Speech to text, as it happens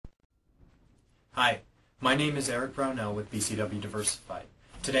Hi, my name is Eric Brownell with BCW Diversified.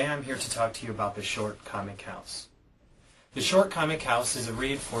 Today I'm here to talk to you about the short comic house. The short comic house is a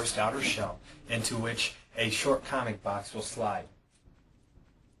reinforced outer shell into which a short comic box will slide.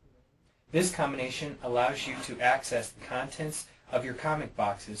 This combination allows you to access the contents of your comic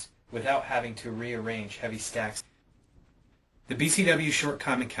boxes without having to rearrange heavy stacks. The BCW short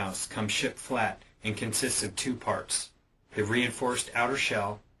comic house comes shipped flat and consists of two parts, the reinforced outer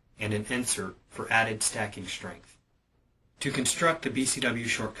shell and an insert for added stacking strength. To construct the BCW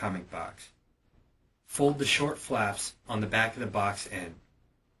short comic box, fold the short flaps on the back of the box in.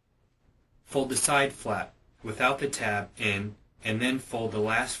 Fold the side flap without the tab in, and then fold the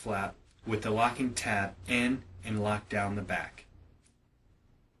last flap with the locking tab in and lock down the back.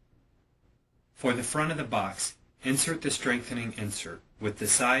 For the front of the box, insert the strengthening insert with the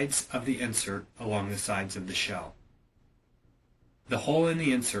sides of the insert along the sides of the shell. The hole in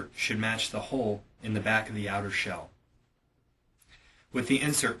the insert should match the hole in the back of the outer shell. With the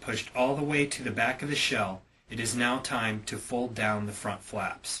insert pushed all the way to the back of the shell, it is now time to fold down the front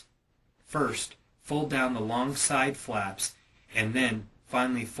flaps. First, fold down the long side flaps, and then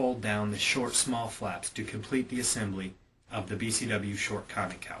finally fold down the short small flaps to complete the assembly of the BCW short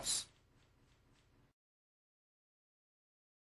comic house.